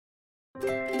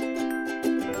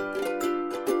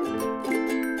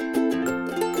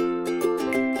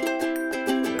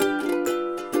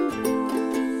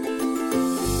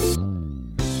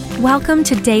Welcome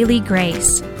to Daily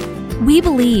Grace. We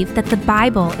believe that the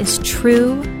Bible is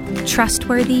true,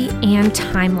 trustworthy, and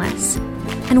timeless.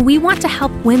 And we want to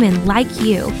help women like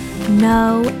you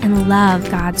know and love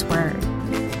God's Word.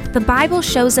 The Bible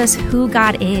shows us who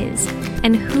God is,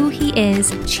 and who He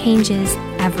is changes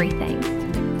everything.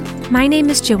 My name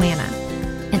is Joanna.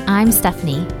 And I'm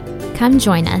Stephanie. Come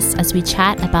join us as we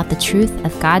chat about the truth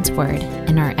of God's Word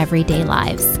in our everyday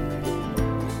lives.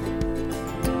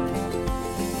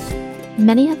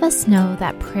 Many of us know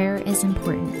that prayer is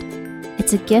important.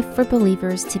 It's a gift for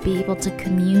believers to be able to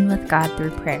commune with God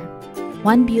through prayer.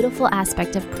 One beautiful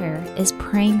aspect of prayer is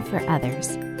praying for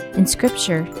others. In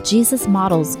Scripture, Jesus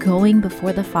models going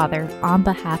before the Father on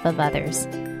behalf of others.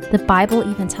 The Bible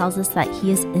even tells us that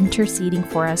He is interceding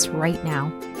for us right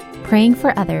now. Praying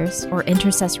for others, or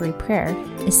intercessory prayer,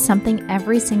 is something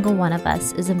every single one of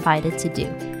us is invited to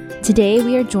do. Today,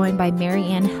 we are joined by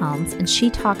Maryanne Helms, and she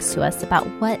talks to us about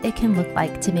what it can look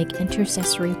like to make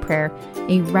intercessory prayer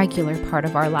a regular part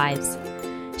of our lives.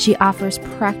 She offers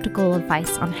practical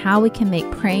advice on how we can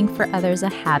make praying for others a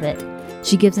habit.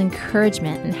 She gives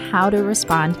encouragement in how to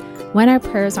respond when our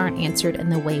prayers aren't answered in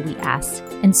the way we asked,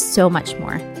 and so much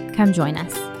more. Come join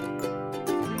us.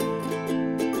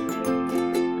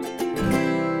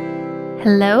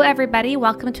 Hello, everybody.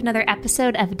 Welcome to another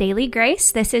episode of Daily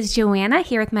Grace. This is Joanna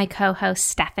here with my co-host,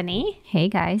 Stephanie. Hey,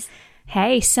 guys.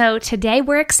 Hey, so today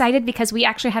we're excited because we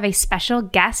actually have a special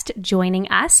guest joining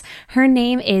us. Her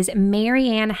name is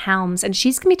Maryanne Helms, and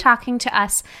she's going to be talking to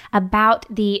us about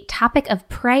the topic of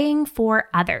praying for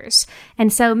others.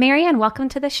 And so, Maryanne, welcome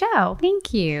to the show.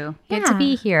 Thank you. Good to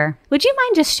be here. Would you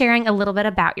mind just sharing a little bit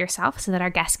about yourself so that our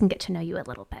guests can get to know you a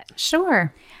little bit?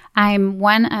 Sure. I'm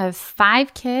one of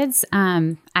 5 kids.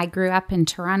 I grew up in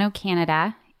Toronto,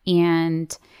 Canada,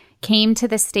 and came to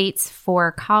the States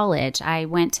for college. I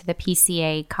went to the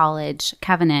PCA College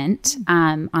Covenant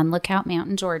on Lookout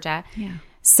Mountain, Georgia. Yeah.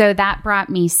 So that brought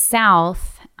me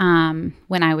south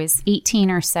when I was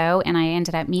 18 or so, and I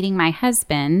ended up meeting my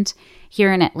husband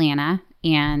here in Atlanta,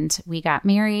 and we got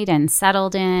married and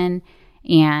settled in,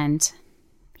 and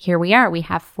here we are. We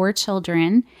have 4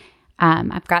 children.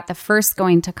 I've got the first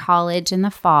going to college in the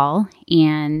fall,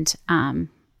 and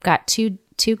got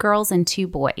two girls and 2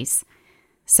 boys.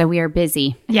 So we are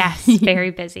busy. Yes, very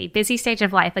busy. Busy stage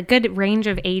of life. A good range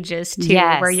of ages, too,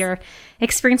 yes, where you're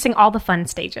experiencing all the fun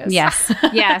stages. Yes,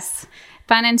 yes.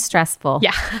 Fun and stressful.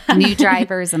 Yeah. New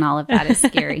drivers and all of that is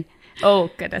scary. Oh,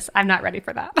 goodness. I'm not ready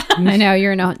for that. I know,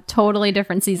 you're in a totally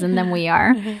different season than we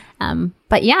are.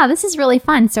 But yeah, this is really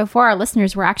fun. So for our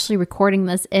listeners, we're actually recording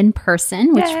this in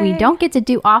person, which we don't get to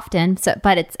do often,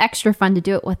 but it's extra fun to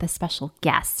do it with a special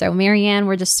guest. So Maryanne,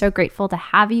 we're just so grateful to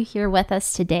have you here with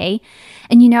us today.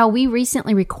 And you know, we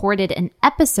recently recorded an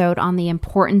episode on the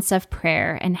importance of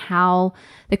prayer and how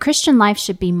the Christian life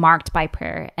should be marked by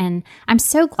prayer. And I'm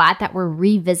so glad that we're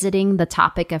revisiting the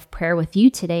topic of prayer with you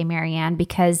today, Maryanne,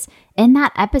 because in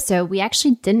that episode, we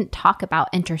actually didn't talk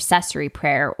about intercessory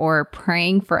prayer or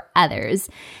praying for others.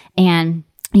 And,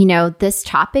 you know, this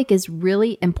topic is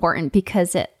really important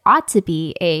because it ought to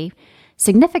be a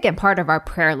significant part of our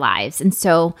prayer lives. And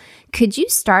so could you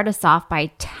start us off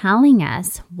by telling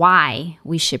us why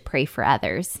we should pray for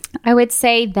others? I would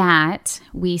say that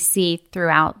we see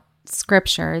throughout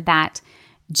Scripture that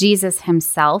Jesus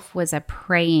himself was a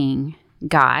praying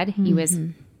God. He was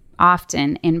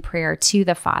often in prayer to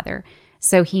the Father.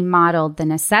 So he modeled the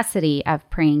necessity of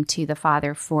praying to the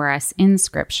Father for us in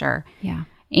Scripture. Yeah.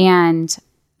 And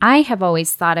I have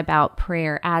always thought about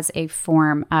prayer as a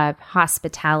form of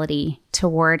hospitality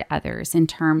toward others in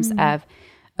terms of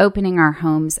opening our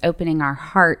homes, opening our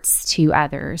hearts to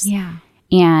others. Yeah.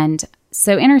 And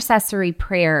so intercessory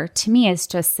prayer to me is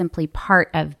just simply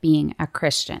part of being a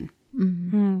Christian.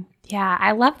 Mm-hmm. Yeah,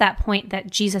 I love that point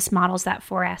that Jesus models that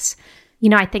for us. You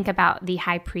know, I think about the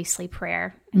high priestly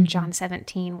prayer in John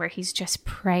 17, where he's just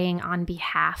praying on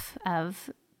behalf of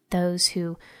those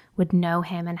who would know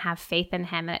him and have faith in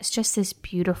him. And it's just this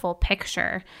beautiful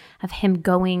picture of him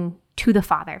going to the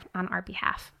Father on our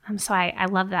behalf. So I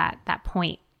love that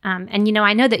point. And, you know,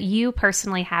 I know that you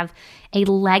personally have a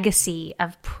legacy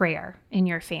of prayer in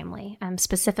your family,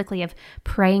 specifically of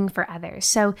praying for others.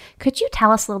 So could you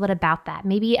tell us a little bit about that?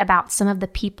 Maybe about some of the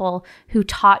people who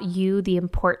taught you the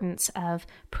importance of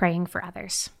praying for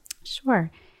others? Sure.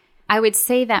 I would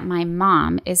say that my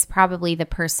mom is probably the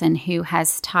person who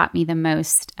has taught me the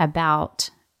most about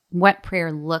what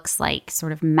prayer looks like,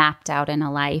 sort of mapped out in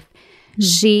a life.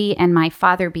 She and my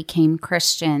father became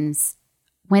Christians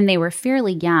when they were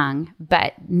fairly young,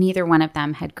 but neither one of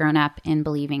them had grown up in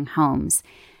believing homes.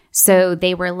 So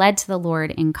they were led to the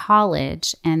Lord in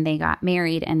college, and they got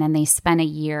married, and then they spent a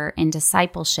year in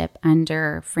discipleship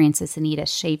under Francis and Edith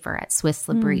Schaefer at Swiss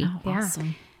L'Abri.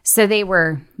 Awesome. So they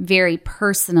were very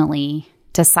personally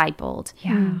discipled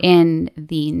in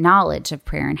the knowledge of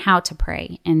prayer and how to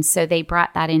pray. And so they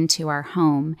brought that into our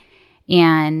home.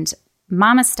 And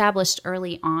Mom established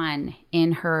early on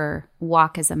in her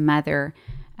walk as a mother,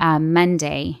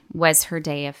 Monday was her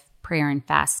day of prayer and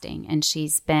fasting. And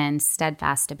she's been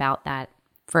steadfast about that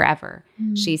forever.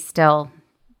 She still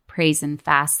prays and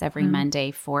fasts every Monday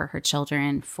for her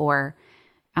children, for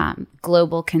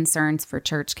global concerns, for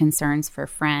church concerns, for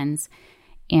friends.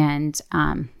 And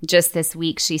just this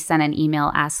week, she sent an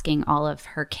email asking all of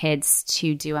her kids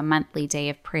to do a monthly day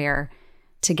of prayer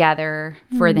together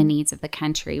for the needs of the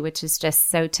country, which is just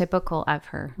so typical of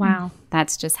her. Wow.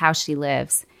 That's just how she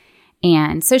lives.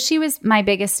 And so she was my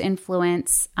biggest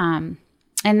influence. And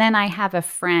then I have a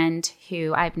friend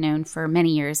who I've known for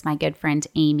many years, my good friend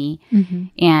Amy.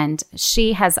 And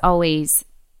she has always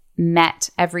met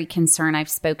every concern I've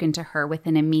spoken to her with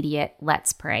an immediate,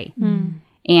 let's pray.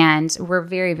 And we're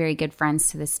very, very good friends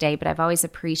to this day, but I've always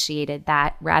appreciated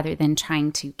that rather than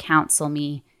trying to counsel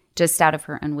me just out of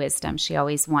her own wisdom. She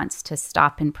always wants to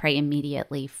stop and pray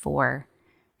immediately for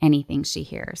anything she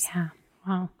hears. Yeah.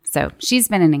 Wow. So she's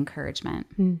been an encouragement.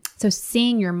 So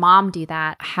seeing your mom do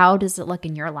that, how does it look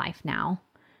in your life now?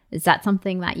 Is that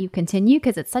something that you continue?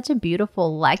 Because it's such a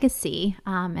beautiful legacy,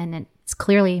 and it's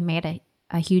clearly made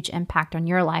a huge impact on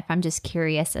your life. I'm just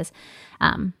curious as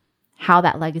how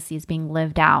that legacy is being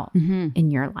lived out in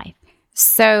your life.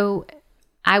 So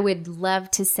I would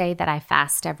love to say that I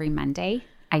fast every Monday.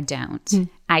 I don't.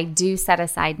 I do set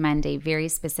aside Monday very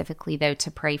specifically, though,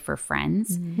 to pray for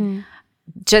friends.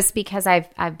 Just because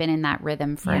I've been in that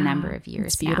rhythm for a number of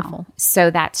years. It's beautiful. Now. So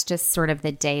that's just sort of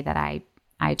the day that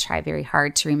I try very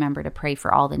hard to remember to pray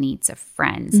for all the needs of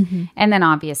friends. And then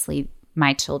obviously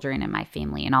my children and my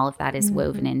family, and all of that is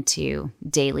woven into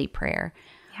daily prayer.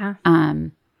 Yeah.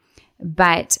 And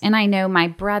I know my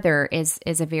brother is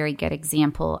a very good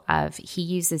example of, he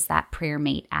uses that Prayer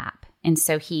Mate app. And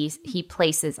so he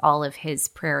places all of his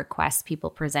prayer requests people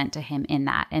present to him in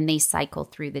that, and they cycle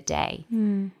through the day.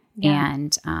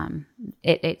 And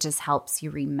it just helps you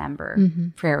remember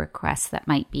prayer requests that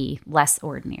might be less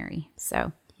ordinary.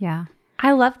 So, yeah.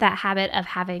 I love that habit of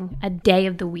having a day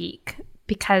of the week,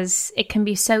 because it can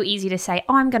be so easy to say,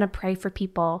 oh, I'm going to pray for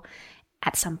people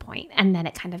at some point, and then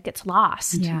it kind of gets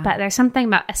lost. Yeah. But there's something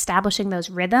about establishing those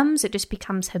rhythms. It just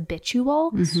becomes habitual,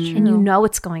 and you know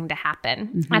it's going to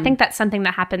happen. I think that's something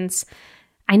that happens.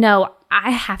 I know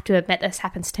I have to admit this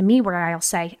happens to me, where I'll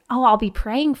say, oh, I'll be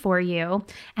praying for you.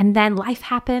 And then life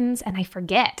happens and I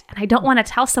forget. And I don't want to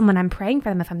tell someone I'm praying for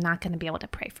them if I'm not going to be able to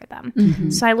pray for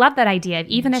them. So I love that idea of,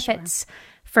 even if it's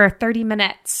for 30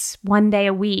 minutes, one day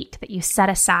a week that you set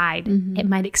aside, it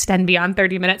might extend beyond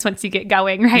 30 minutes once you get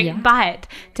going, right? Yeah. But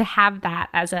to have that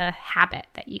as a habit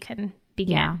that you can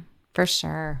begin. Yeah. for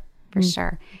sure. For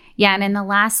sure. Yeah. And in the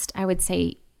last, I would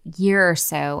say, year or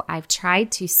so, I've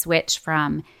tried to switch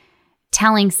from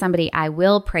telling somebody I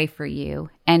will pray for you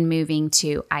and moving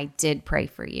to I did pray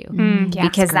for you.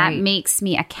 Because that makes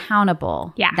me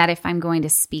accountable that if I'm going to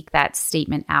speak that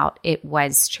statement out, it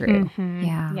was true.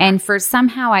 And for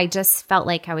somehow I just felt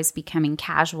like I was becoming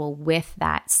casual with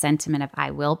that sentiment of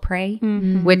I will pray,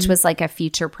 which was like a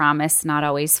future promise, not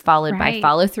always followed by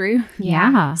follow through.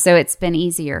 So it's been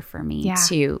easier for me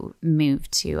to move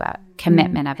to a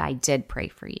commitment of I did pray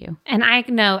for you. And I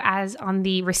know, as on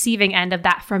the receiving end of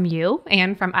that from you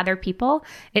and from other people,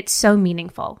 it's so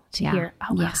meaningful to hear,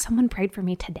 oh, wow, someone prayed for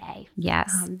me today.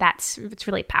 Yes. It's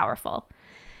really powerful.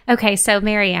 Okay, so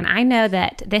Maryanne, I know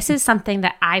that this is something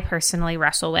that I personally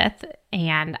wrestle with,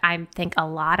 and I think a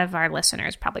lot of our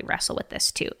listeners probably wrestle with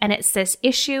this too. And it's this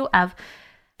issue of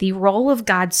the role of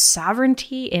God's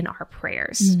sovereignty in our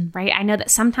prayers, right? I know that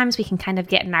sometimes we can kind of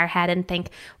get in our head and think,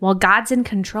 well, God's in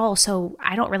control, so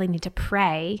I don't really need to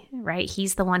pray, right?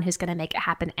 He's the one who's going to make it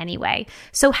happen anyway.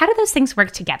 So how do those things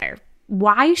work together?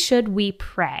 Why should we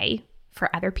pray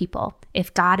for other people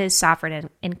if God is sovereign and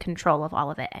in control of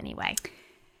all of it anyway?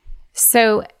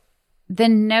 So the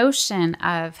notion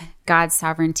of God's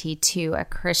sovereignty to a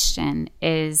Christian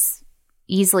is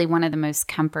easily one of the most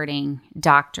comforting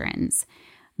doctrines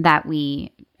that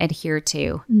we adhere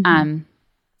to.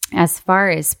 As far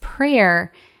as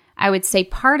prayer, I would say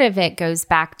part of it goes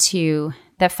back to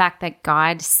the fact that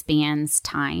God spans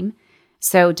time.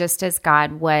 So just as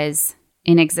God was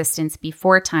in existence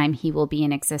before time, he will be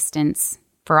in existence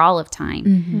for all of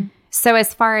time. So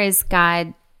as far as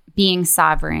God being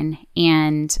sovereign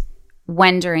and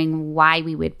wondering why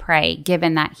we would pray,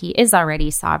 given that he is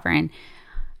already sovereign,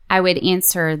 I would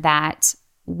answer that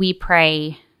we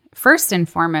pray first and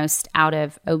foremost out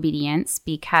of obedience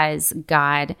because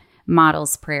God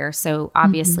models prayer. So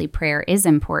obviously prayer is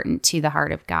important to the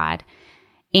heart of God.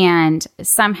 And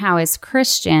somehow as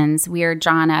Christians, we are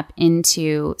drawn up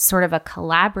into sort of a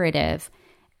collaborative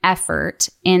effort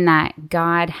in that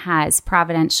God has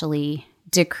providentially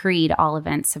decreed all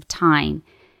events of time,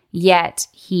 yet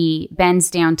he bends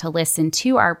down to listen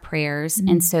to our prayers.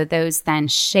 And so those then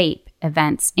shape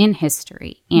events in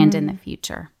history and in the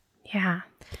future. Yeah.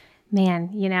 Man,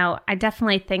 I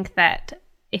definitely think that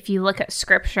if you look at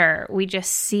scripture, we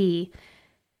just see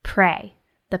pray.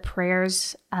 The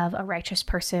prayers of a righteous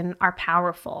person are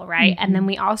powerful, right? And then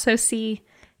we also see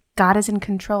God is in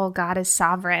control. God is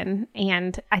sovereign.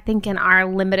 And I think in our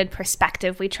limited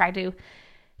perspective, we try to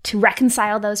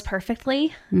reconcile those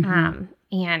perfectly.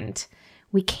 And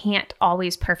we can't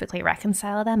always perfectly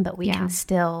reconcile them, but we can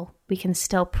still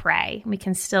pray. We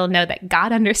can still know that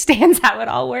God understands how it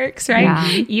all works, right?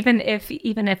 Yeah. Even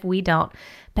if we don't.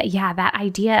 But yeah, that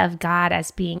idea of God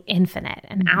as being infinite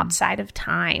and outside of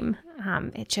time,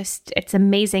 it's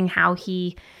amazing how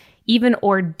he even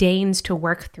ordains to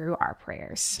work through our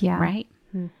prayers. Yeah. Right?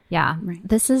 Yeah. Right.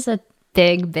 This is a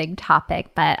big, big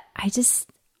topic, but I just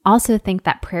also think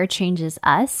that prayer changes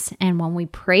us. And when we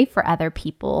pray for other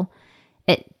people,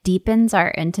 it deepens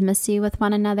our intimacy with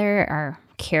one another, our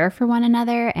care for one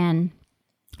another. And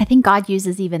I think God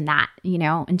uses even that,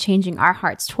 in changing our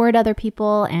hearts toward other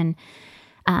people and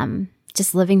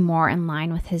just living more in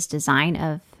line with his design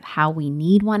of how we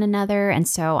need one another. And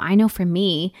so I know for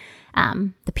me,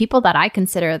 the people that I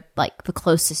consider like the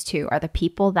closest to are the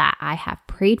people that I have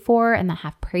prayed for and that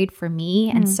have prayed for me.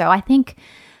 And so I think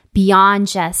beyond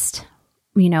just,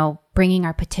 bringing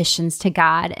our petitions to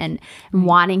God and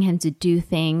wanting him to do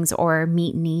things or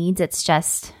meet needs, it's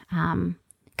just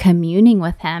communing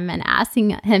with him and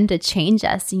asking him to change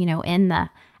us, in the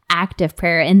act of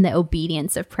prayer, in the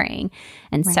obedience of praying.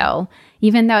 And so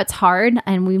even though it's hard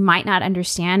and we might not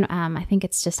understand, I think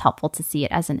it's just helpful to see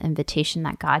it as an invitation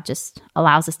that God just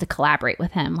allows us to collaborate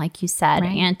with him, like you said,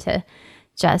 and to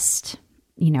just,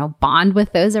 bond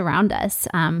with those around us.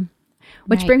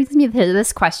 Which brings me to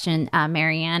this question,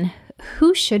 Maryanne,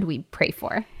 who should we pray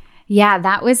for? Yeah,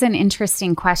 that was an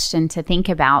interesting question to think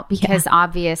about because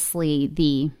obviously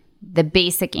the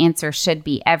basic answer should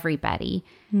be everybody,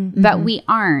 but we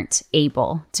aren't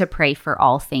able to pray for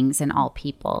all things and all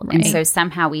people. And so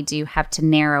somehow we do have to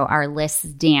narrow our lists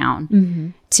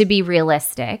down to be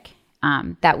realistic,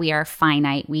 that we are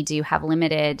finite. We do have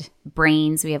limited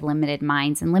brains, we have limited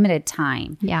minds and limited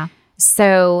time. Yeah.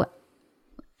 So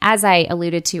as I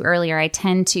alluded to earlier, I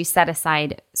tend to set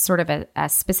aside sort of a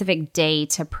specific day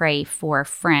to pray for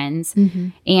friends.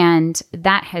 And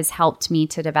that has helped me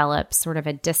to develop sort of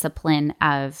a discipline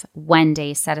of one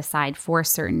day set aside for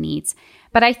certain needs.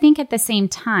 But I think at the same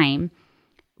time,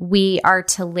 we are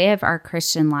to live our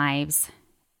Christian lives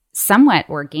somewhat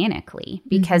organically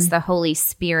because the Holy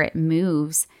Spirit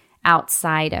moves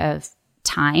outside of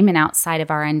time and outside of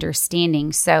our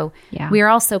understanding. So we are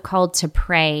also called to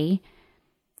pray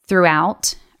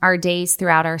throughout our days,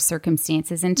 throughout our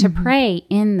circumstances, and to pray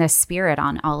in the Spirit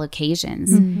on all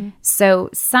occasions. So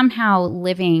somehow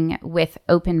living with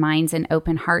open minds and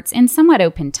open hearts and somewhat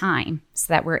open time so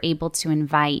that we're able to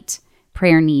invite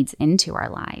prayer needs into our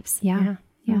lives. Yeah.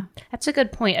 That's a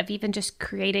good point of even just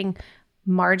creating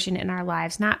margin in our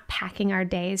lives, not packing our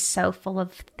days so full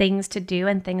of things to do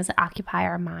and things that occupy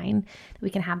our mind.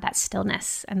 We can have that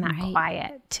stillness and that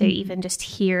quiet to even just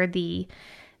hear the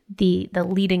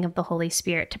leading of the Holy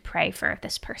Spirit to pray for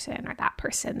this person or that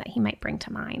person that he might bring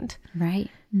to mind. Right.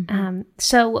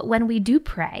 So when we do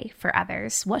pray for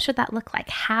others, what should that look like?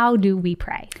 How do we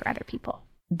pray for other people?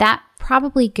 That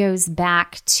probably goes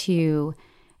back to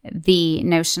the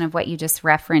notion of what you just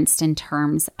referenced in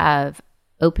terms of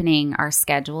opening our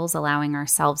schedules, allowing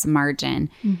ourselves margin.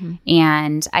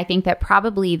 And I think that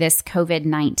probably this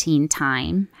COVID-19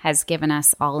 time has given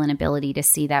us all an ability to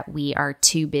see that we are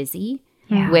too busy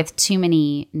with too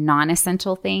many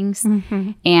non-essential things.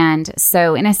 And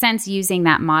so in a sense, using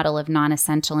that model of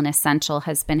non-essential and essential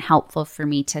has been helpful for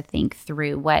me to think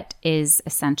through what is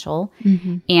essential.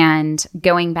 And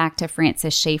going back to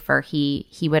Francis Schaeffer,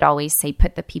 he would always say,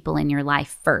 put the people in your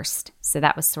life first. So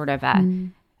that was sort of a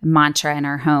mantra in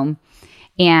our home.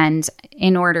 And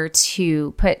in order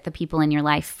to put the people in your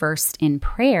life first in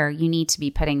prayer, you need to be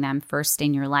putting them first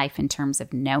in your life in terms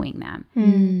of knowing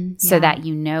them so that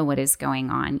you know what is going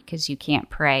on, because you can't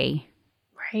pray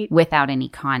without any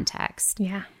context.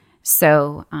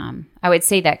 So I would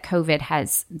say that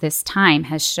COVID this time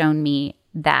has shown me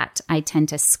that I tend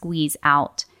to squeeze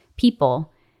out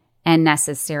people and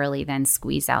necessarily then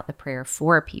squeeze out the prayer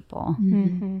for people.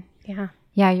 Mm-hmm. Yeah.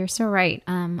 Yeah, you're so right.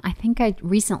 I think I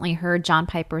recently heard John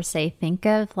Piper say, think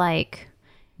of like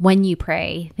when you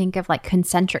pray, think of like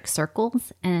concentric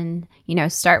circles and,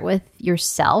 start with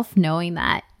yourself, knowing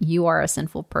that you are a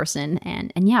sinful person.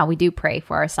 And yeah, we do pray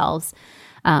for ourselves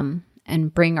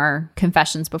and bring our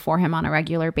confessions before him on a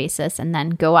regular basis, and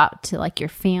then go out to like your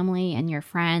family and your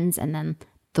friends and then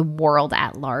the world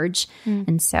at large.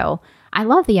 And so I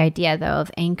love the idea, though,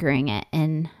 of anchoring it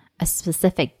in a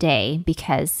specific day,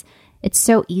 because it's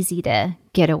so easy to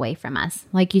get away from us.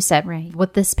 Like you said, right,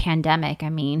 with this pandemic, I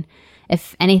mean,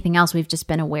 if anything else, we've just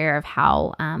been aware of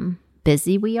how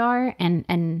busy we are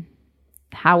and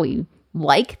how we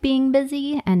like being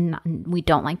busy and we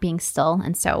don't like being still.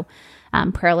 And so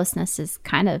prayerlessness is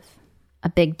kind of a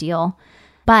big deal.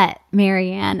 But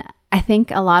Maryanne, I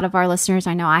think a lot of our listeners,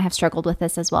 I know I have struggled with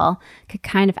this as well, could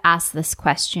kind of ask this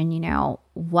question,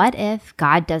 what if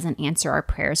God doesn't answer our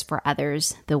prayers for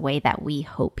others the way that we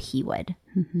hope he would?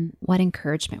 Mm-hmm. What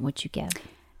encouragement would you give?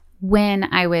 When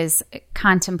I was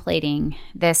contemplating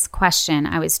this question,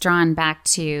 I was drawn back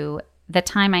to the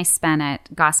time I spent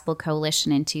at Gospel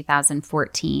Coalition in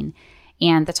 2014.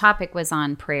 And the topic was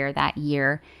on prayer that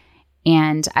year.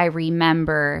 And I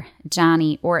remember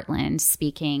Johnny Ortland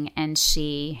speaking, and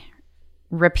she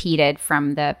repeated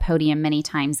from the podium many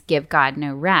times, "Give God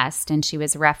no rest." And she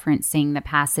was referencing the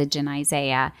passage in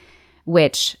Isaiah,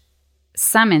 which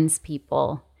summons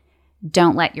people,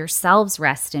 don't let yourselves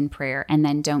rest in prayer, and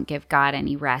then don't give God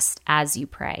any rest as you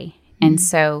pray. Mm-hmm. And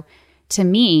so to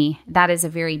me, that is a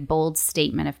very bold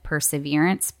statement of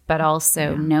perseverance, but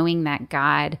also knowing that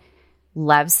God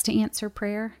loves to answer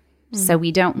prayer. So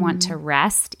we don't want to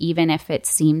rest, even if it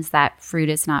seems that fruit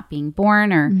is not being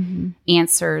born or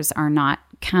answers are not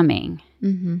coming.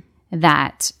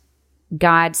 That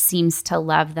God seems to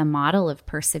love the model of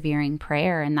persevering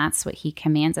prayer, and that's what he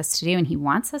commands us to do, and he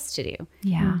wants us to do.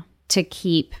 Yeah. To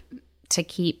keep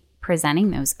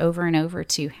presenting those over and over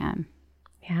to him.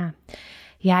 Yeah.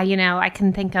 Yeah, I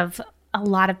can think of a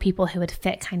lot of people who would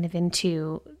fit kind of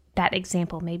into that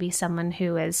example. Maybe someone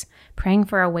who is praying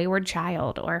for a wayward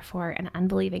child or for an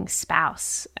unbelieving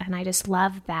spouse. And I just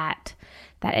love that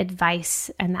advice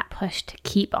and that push to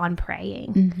keep on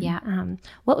praying. Mm-hmm. Yeah.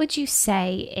 What would you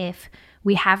say if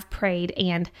we have prayed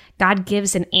and God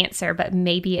gives an answer, but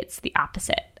maybe it's the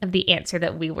opposite of the answer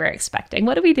that we were expecting?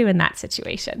 What do we do in that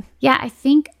situation? Yeah, I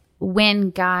think when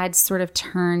God sort of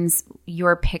turns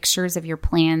your pictures of your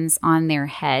plans on their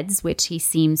heads, which he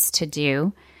seems to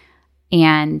do,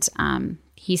 and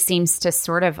he seems to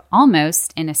sort of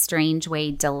almost in a strange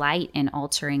way delight in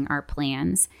altering our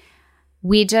plans,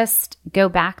 we just go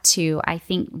back to, I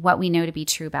think, what we know to be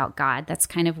true about God. That's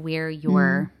kind of where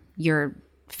your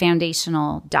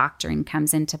foundational doctrine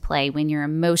comes into play. When your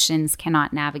emotions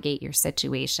cannot navigate your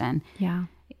situation,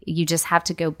 you just have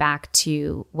to go back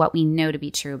to what we know to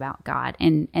be true about God,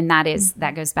 and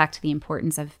that goes back to the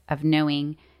importance of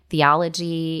knowing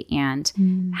theology and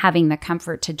having the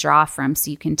comfort to draw from,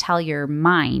 so you can tell your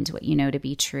mind what you know to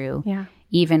be true,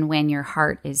 even when your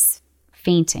heart is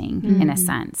fainting in a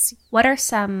sense. What are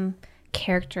some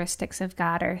characteristics of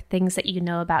God or things that you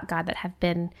know about God that have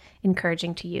been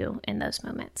encouraging to you in those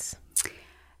moments?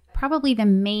 Probably the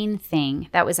main thing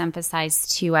that was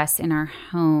emphasized to us in our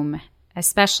home,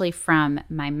 especially from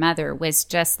my mother, was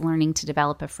just learning to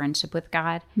develop a friendship with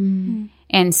God.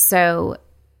 And so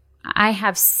I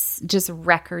have just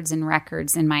records and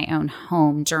records in my own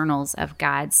home, journals of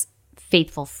God's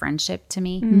faithful friendship to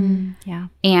me.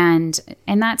 And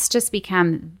that's just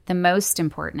become the most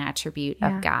important attribute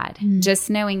of God. Just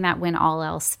knowing that when all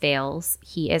else fails,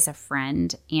 he is a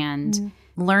friend, and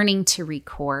learning to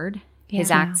record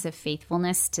his acts of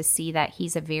faithfulness to see that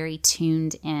he's a very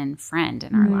tuned in friend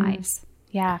in our lives.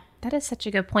 Yeah, that is such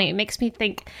a good point. It makes me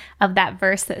think of that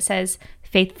verse that says,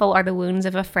 "Faithful are the wounds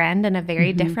of a friend," in a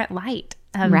very different light.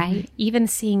 Right. Even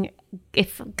seeing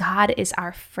if God is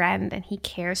our friend and he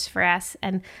cares for us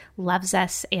and loves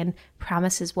us and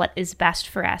promises what is best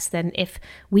for us, then if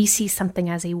we see something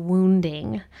as a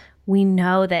wounding, we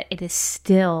know that it is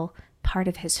still part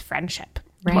of his friendship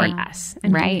toward us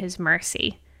and his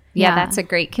mercy. Yeah, that's a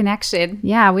great connection.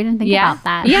 Yeah, we didn't think about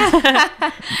that.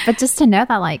 Yeah. But just to know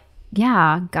that, like,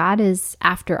 God is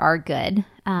after our good,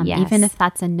 even if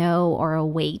that's a no or a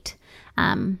wait.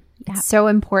 It's so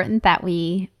important that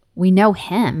we we know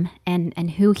him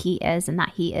and who he is, and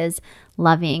that he is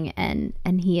loving and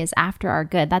he is after our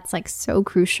good. That's like so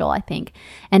crucial, I think.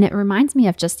 And it reminds me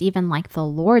of just even like the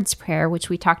Lord's Prayer, which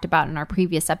we talked about in our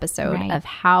previous episode, of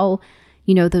how,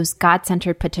 those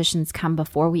God-centered petitions come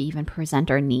before we even present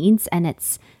our needs. And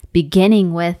it's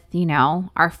beginning with,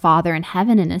 our Father in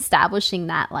heaven, and establishing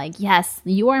that, like, yes,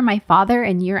 you are my Father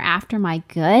and you're after my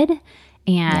good.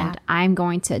 And I'm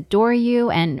going to adore you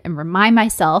and remind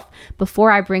myself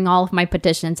before I bring all of my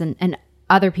petitions and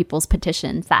other people's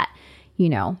petitions that,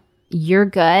 you're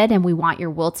good and we want your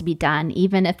will to be done,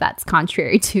 even if that's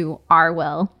contrary to our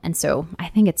will. And so I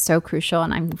think it's so crucial.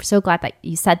 And I'm so glad that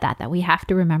you said that we have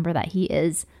to remember that he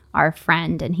is our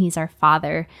friend and he's our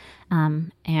Father.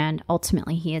 And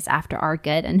ultimately he is after our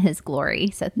good and his glory.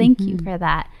 So thank you for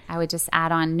that. I would just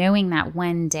add on, knowing that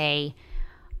one day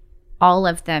all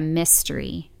of the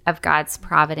mystery of God's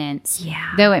providence,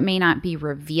 though it may not be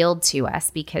revealed to us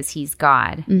because he's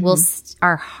God,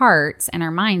 our hearts and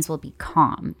our minds will be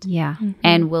calmed.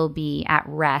 And will be at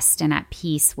rest and at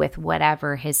peace with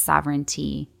whatever his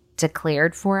sovereignty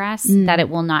declared for us, that it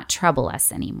will not trouble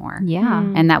us anymore.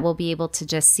 And that we'll be able to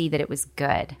just see that it was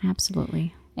good.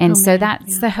 Absolutely. And so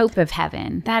that's the hope of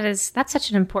heaven. That's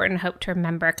such an important hope to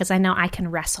remember, because I know I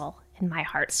can wrestle in my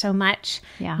heart so much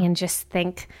and just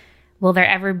think, will there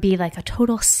ever be like a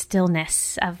total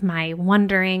stillness of my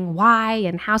wondering why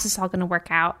and how's this all going to work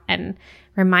out? And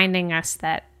reminding us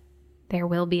that there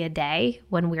will be a day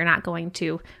when we're not going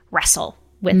to wrestle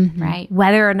with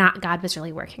whether or not God was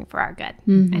really working for our good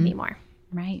anymore.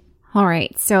 Right. All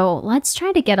right. So let's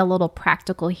try to get a little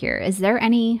practical here. Is there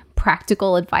any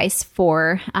practical advice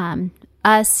for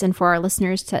us and for our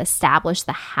listeners to establish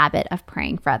the habit of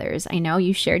praying for others? I know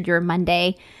you shared your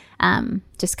Monday,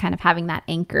 just kind of having that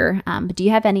anchor. But do you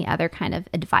have any other kind of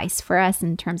advice for us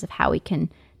in terms of how we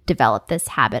can develop this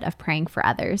habit of praying for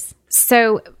others?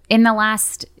 So in the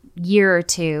last year or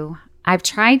two, I've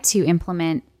tried to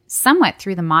implement, somewhat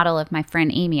through the model of my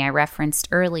friend Amy I referenced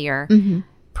earlier,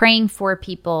 praying for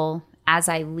people as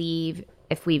I leave,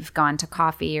 if we've gone to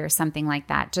coffee or something like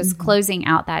that, just closing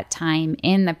out that time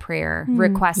in the prayer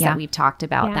requests that we've talked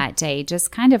about that day,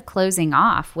 just kind of closing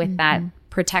off with that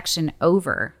protection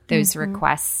over those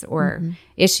requests or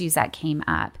issues that came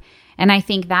up. And I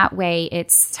think that way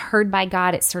it's heard by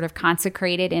God, it's sort of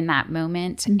consecrated in that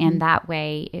moment. And that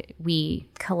way we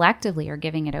collectively are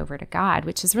giving it over to God,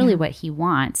 which is really what he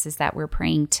wants, is that we're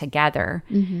praying together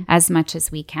as much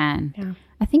as we can.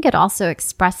 I think it also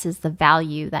expresses the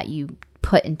value that you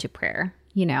put into prayer.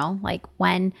 Like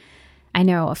when I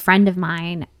know a friend of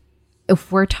mine,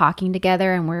 if we're talking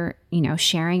together and we're,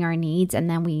 sharing our needs, and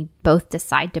then we both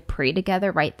decide to pray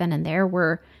together right then and there,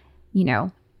 we're,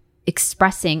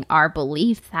 expressing our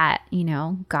belief that,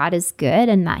 God is good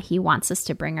and that he wants us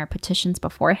to bring our petitions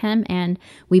before him. And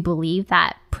we believe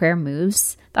that prayer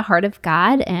moves the heart of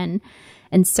God. And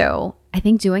so I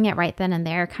think doing it right then and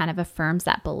there kind of affirms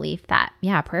that belief that,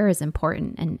 prayer is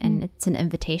important and it's an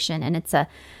invitation, and it's a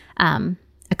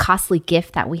costly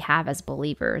gift that we have as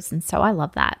believers. And so I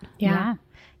love that.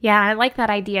 Yeah, I like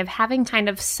that idea of having kind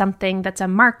of something that's a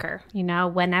marker,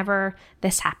 whenever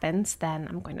this happens, then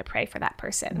I'm going to pray for that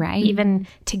person. Right. Even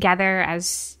together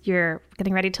as you're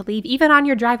getting ready to leave, even on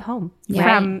your drive home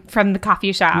from the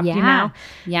coffee shop,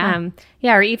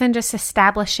 or even just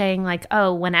establishing like,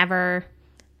 oh, whenever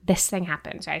this thing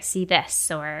happens, or I see this,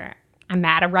 or I'm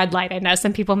at a red light. I know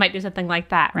some people might do something like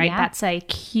that, right? That's a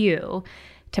cue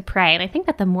to pray. And I think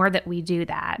that the more that we do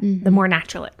that, the more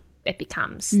natural it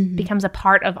becomes a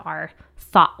part of our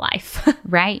thought life.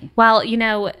 Right. Well,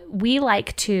 we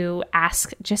like to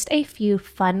ask just a few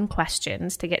fun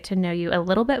questions to get to know you a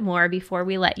little bit more before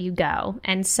we let you go.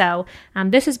 And so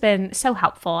this has been so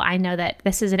helpful. I know that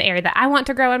this is an area that I want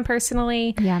to grow in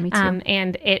personally. Yeah, me too.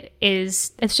 And it's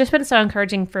just been so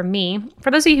encouraging for me. For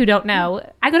those of you who don't know,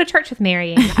 I go to church with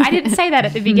Maryanne. I didn't say that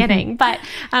at the beginning, but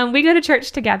we go to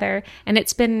church together, and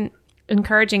it's been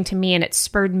encouraging to me, and it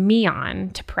spurred me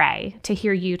on to pray, to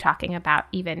hear you talking about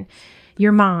even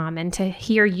your mom, and to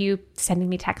hear you sending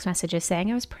me text messages saying,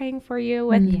 I was praying for you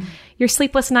with your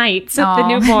sleepless nights with the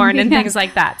newborn and things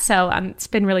like that. So it's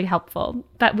been really helpful.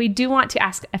 But we do want to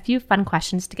ask a few fun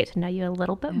questions to get to know you a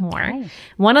little bit more.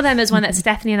 One of them is one that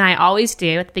Stephanie and I always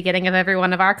do at the beginning of every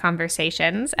one of our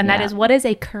conversations. And that is, what is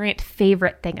a current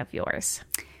favorite thing of yours?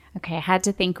 Okay, I had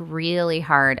to think really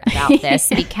hard about this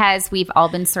because we've all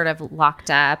been sort of locked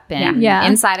up and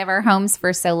inside of our homes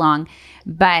for so long.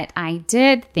 But I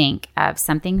did think of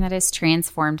something that has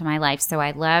transformed my life. So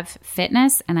I love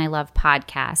fitness and I love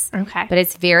podcasts. Okay. But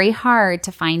it's very hard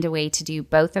to find a way to do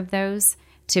both of those,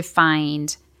 to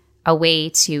find a way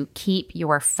to keep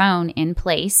your phone in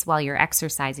place while you're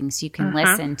exercising so you can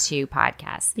listen to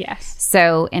podcasts. Yes.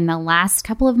 So in the last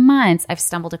couple of months, I've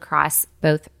stumbled across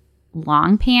both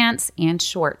long pants and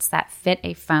shorts that fit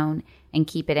a phone and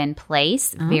keep it in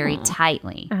place very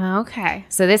tightly. Okay.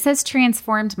 So this has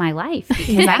transformed my life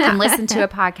because I can listen to a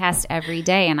podcast every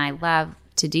day, and I love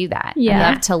to do that. Yeah.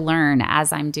 I love to learn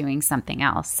as I'm doing something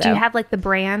else. So Do you have like the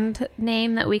brand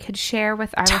name that we could share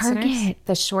with our listeners? Target.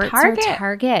 The shorts Target. are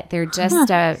Target. They're just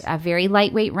a very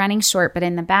lightweight running short, but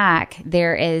in the back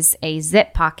there is a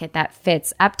zip pocket that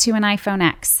fits up to an iPhone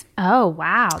X. Oh,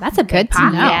 wow. That's a Good big to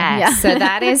pocket. know. Yes. Yeah. So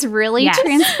that is really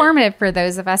transformative for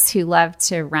those of us who love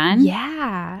to run.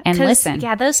 Yeah. And 'Cause, listen.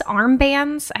 Yeah, those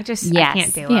armbands, I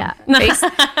can't do them.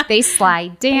 Yeah. They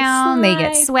slide down. They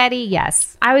get sweaty.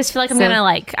 Yes. I always feel like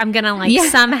I'm gonna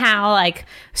somehow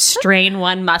strain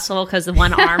one muscle because the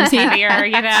one arm's heavier,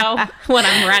 when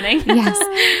I'm running. Yes.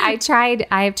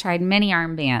 I have tried many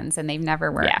armbands and they've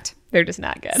never worked. Yeah, they're just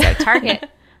not good. So Target.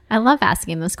 I love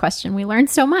asking this question. We learned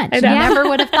so much. I know. never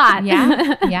would have thought.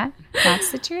 Yeah. That's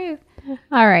the truth.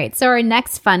 All right. So our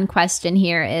next fun question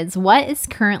here is, what is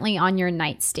currently on your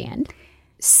nightstand?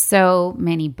 So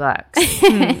many books.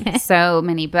 So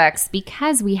many books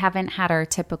because we haven't had our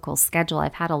typical schedule.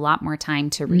 I've had a lot more time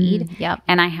to read. Yep.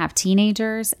 And I have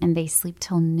teenagers and they sleep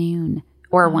till noon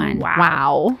or 1.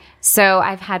 Wow. So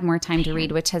I've had more time to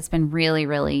read, which has been really,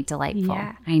 really delightful.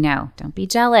 Yeah. I know. Don't be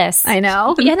jealous. I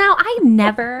know. I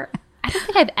don't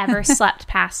think I've ever slept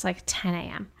past 10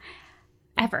 a.m.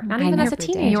 Ever. Not even as a never did.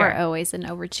 You teenager. are always an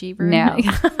overachiever. No.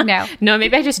 No,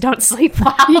 maybe I just don't sleep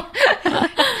well.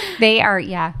 They are,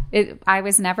 I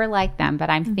was never like them, but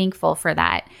I'm thankful for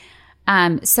that.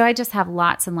 So I just have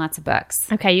lots and lots of books.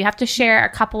 Okay, you have to share a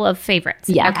couple of favorites.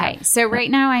 Yeah. Okay, so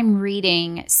right now I'm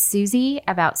reading Susie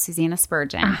about Susanna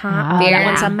Spurgeon. That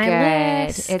one's on my good.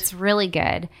 list. It's really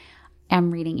good. I'm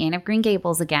reading Anne of Green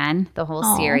Gables again, the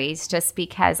whole series, just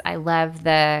because I love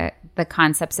the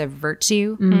concepts of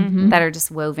virtue that are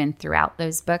just woven throughout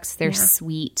those books. They're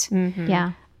sweet.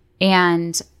 Yeah.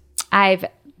 And I've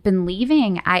been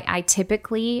leaving. I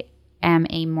typically am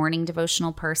a morning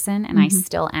devotional person, and I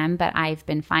still am, but I've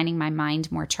been finding my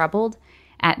mind more troubled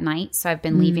at night. So I've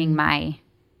been leaving my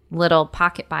little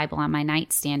pocket Bible on my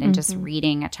nightstand and just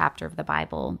reading a chapter of the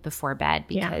Bible before bed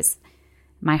because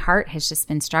my heart has just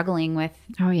been struggling with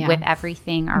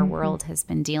everything our world has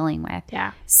been dealing with.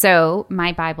 Yeah. So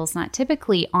my Bible's not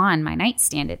typically on my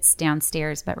nightstand. It's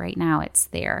downstairs, but right now it's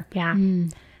there. Yeah.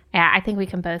 Yeah, I think we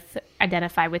can both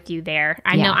identify with you there.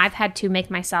 I know I've had to make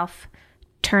myself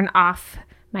turn off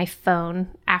my phone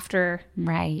after,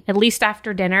 at least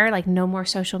after dinner, no more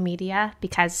social media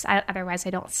because otherwise I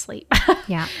don't sleep.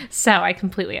 Yeah. So I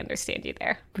completely understand you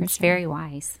there. It's very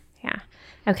wise. Yeah.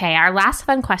 Okay, our last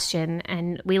fun question,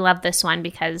 and we love this one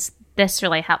because this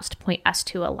really helps to point us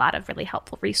to a lot of really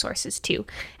helpful resources too.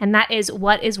 And that is,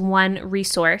 what is one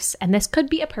resource, and this could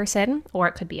be a person or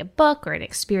it could be a book or an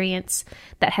experience,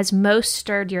 that has most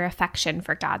stirred your affection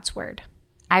for God's word?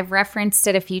 I've referenced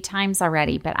it a few times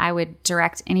already, but I would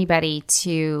direct anybody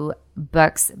to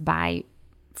books by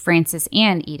Francis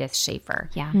and Edith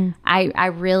Schaeffer. Yeah. I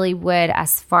really would,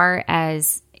 as far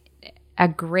as a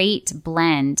great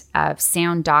blend of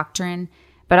sound doctrine,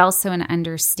 but also an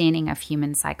understanding of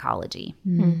human psychology.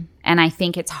 And I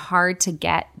think it's hard to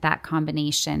get that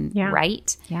combination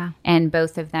right. Yeah. And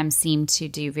both of them seem to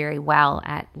do very well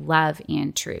at love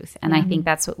and truth. And I think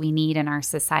that's what we need in our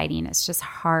society. And it's just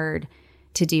hard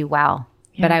to do well.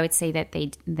 Yeah. But I would say that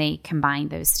they combine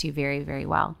those two very, very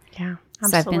well. Yeah, absolutely.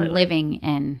 So I've been living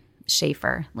in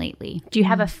Schaeffer lately. Do you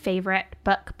have a favorite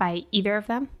book by either of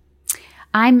them?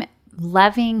 I'm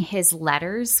loving his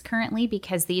letters currently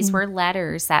because these were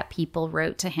letters that people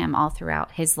wrote to him all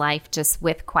throughout his life, just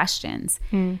with questions.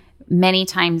 Many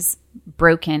times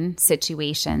broken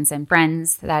situations, and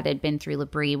friends that had been through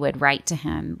L'Abri would write to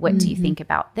him, what do you think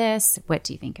about this? What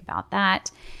do you think about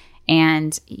that?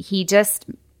 And he just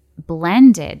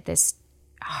blended this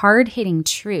hard-hitting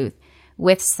truth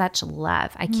with such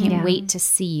love. I can't wait to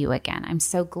see you again. I'm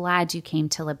so glad you came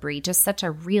to L'Abri. Just such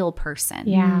a real person.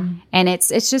 Yeah. And it's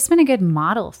just been a good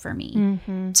model for me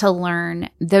to learn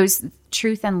those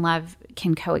truth and love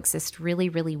can coexist really,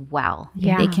 really well.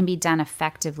 Yeah. They can be done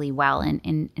effectively well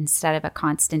and instead of a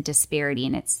constant disparity.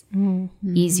 And it's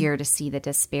easier to see the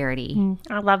disparity.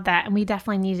 I love that. And we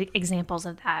definitely need examples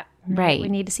of that. Right. We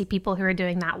need to see people who are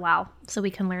doing that well so we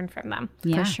can learn from them.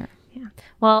 Yeah. For sure. Yeah.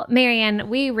 Well, Maryanne,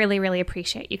 we really, really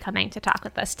appreciate you coming to talk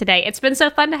with us today. It's been so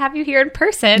fun to have you here in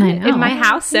person in my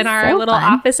house in our little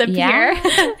office up here.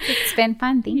 It's been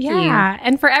fun. Thank you. Yeah.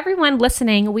 And for everyone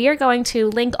listening, we are going to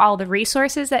link all the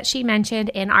resources that she mentioned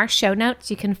in our show notes.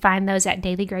 You can find those at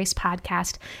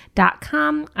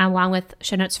dailygracepodcast.com, along with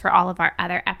show notes for all of our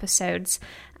other episodes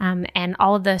and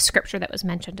all of the scripture that was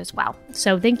mentioned as well.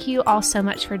 So thank you all so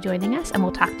much for joining us, and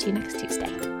we'll talk to you next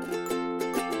Tuesday.